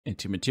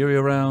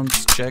Anti-materia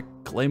rounds, check.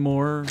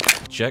 Claymore,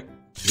 check.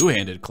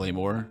 Two-handed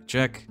claymore,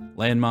 check.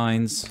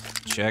 Landmines,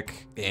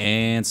 check.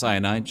 And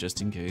cyanide, just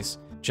in case.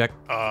 Check.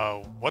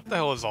 What the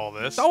hell is all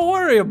this? Don't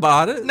worry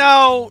about it.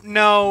 No.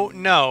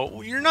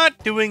 You're not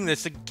doing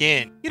this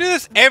again. You do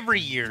this every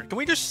year. Can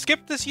we just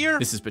skip this year?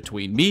 This is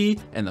between me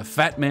and the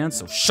fat man,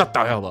 so shut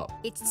the hell up.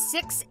 It's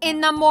 6 in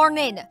the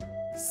morning.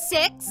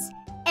 6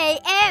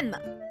 a.m.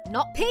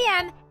 Not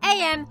p.m.,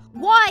 a.m.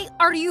 Why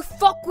are you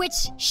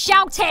fuckwits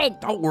shouting?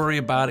 Don't worry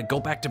about it.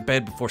 Go back to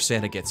bed before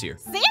Santa gets here.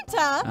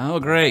 Santa? Oh,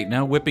 great.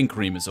 Now whipping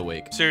cream is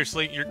awake.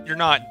 Seriously, you're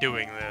not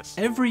doing this.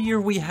 Every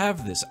year we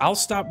have this. I'll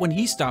stop when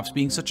he stops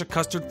being such a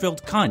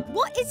custard-filled cunt.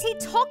 What is he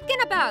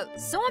talking about?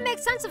 Someone make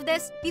sense of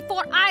this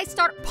before I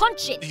start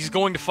punching. He's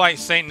going to fight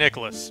St.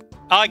 Nicholas.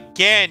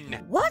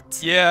 Again! What?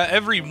 Yeah,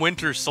 every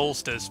winter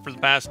solstice for the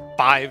past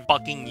 5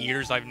 fucking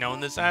years I've known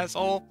this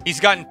asshole. He's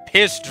gotten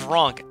pissed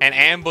drunk and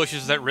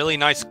ambushes that really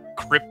nice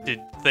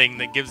cryptid thing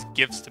that gives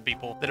gifts to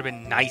people that have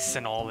been nice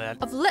and all that.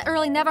 I've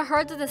literally never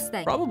heard of this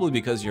thing. Probably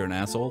because you're an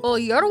asshole. Oh,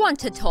 you're one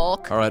to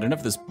talk. Alright, enough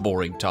of this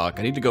boring talk.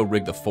 I need to go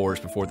rig the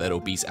forest before that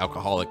obese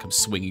alcoholic comes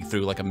swinging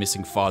through like a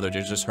missing father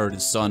that just heard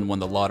his son won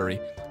the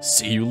lottery.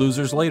 See you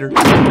losers later.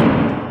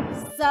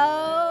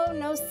 So,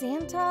 no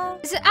Santa?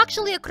 Is it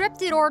actually a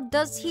cryptid, or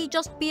does he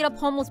just beat up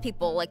homeless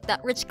people like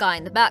that rich guy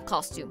in the bat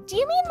costume? Do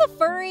you mean the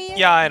furry?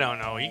 Yeah, I don't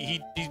know.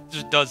 He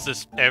just does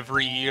this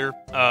every year.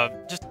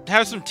 Just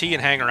have some tea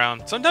and hang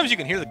around. Sometimes you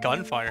can hear the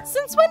gunfire.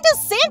 Since when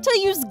does Santa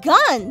use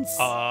guns?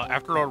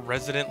 After a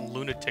resident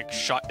lunatic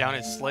shot down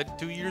his sled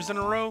 2 years in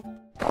a row.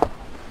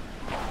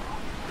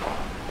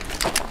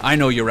 I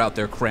know you're out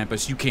there,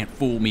 Krampus. You can't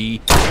fool me.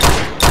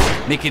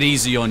 Make it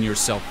easy on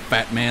yourself,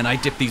 fat man. I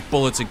dipped these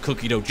bullets in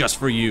cookie dough just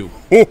for you.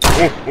 Ho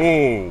ho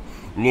ho!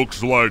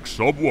 Looks like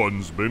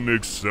someone's been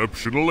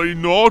exceptionally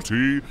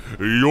naughty.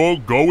 You're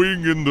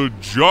going in the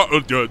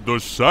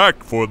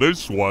sack for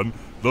this one.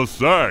 The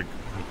sack.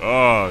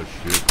 Ah,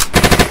 shit.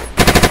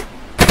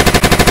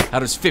 How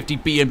does 50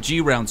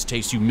 BMG rounds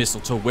taste, you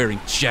mistletoe-wearing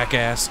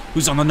jackass?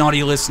 Who's on the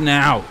naughty list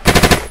now?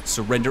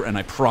 Surrender, and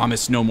I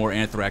promise no more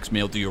anthrax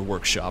mailed to your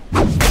workshop.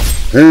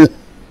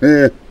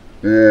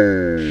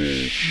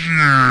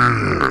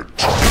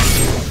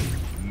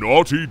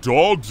 Naughty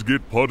dogs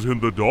get put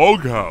in the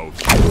doghouse.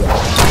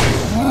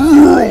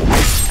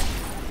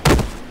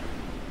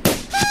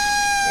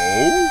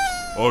 Oh?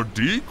 A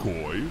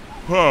decoy?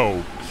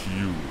 How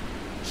cute.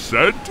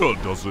 Santa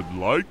doesn't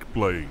like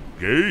playing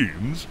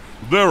games.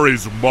 There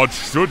is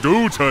much to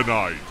do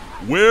tonight.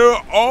 Where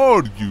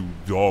are you,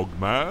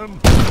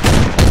 Dogman?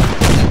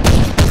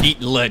 Eat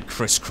lead,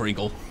 Kris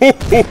Kringle. Ho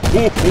ho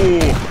ho ho!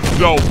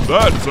 Now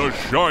that's a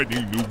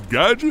shiny new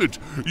gadget.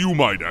 You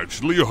might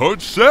actually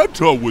hurt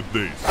Santa with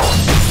this.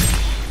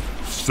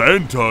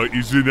 Santa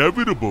is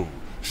inevitable.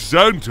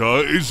 Santa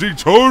is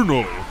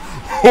eternal.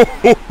 Ho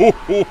ho ho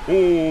ho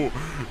ho!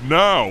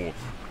 Now,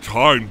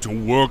 time to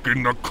work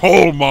in the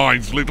coal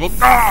mines, little.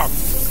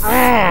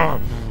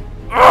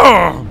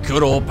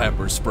 Good old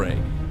pepper spray.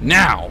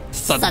 Now!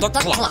 Santa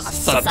Claus!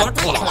 Santa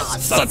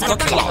Claus! Santa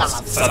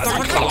Claus!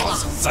 Santa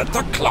Claus!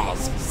 Santa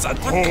Claus!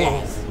 Santa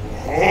Claus!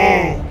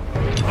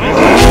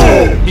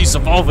 He's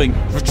evolving!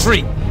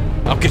 Retreat!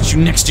 I'll get you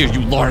next year,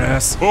 you lard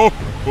ass!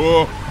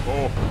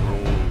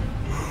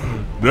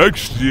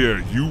 Next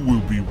year, you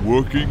will be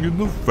working in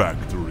the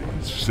factory.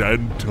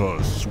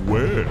 Santa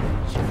swears.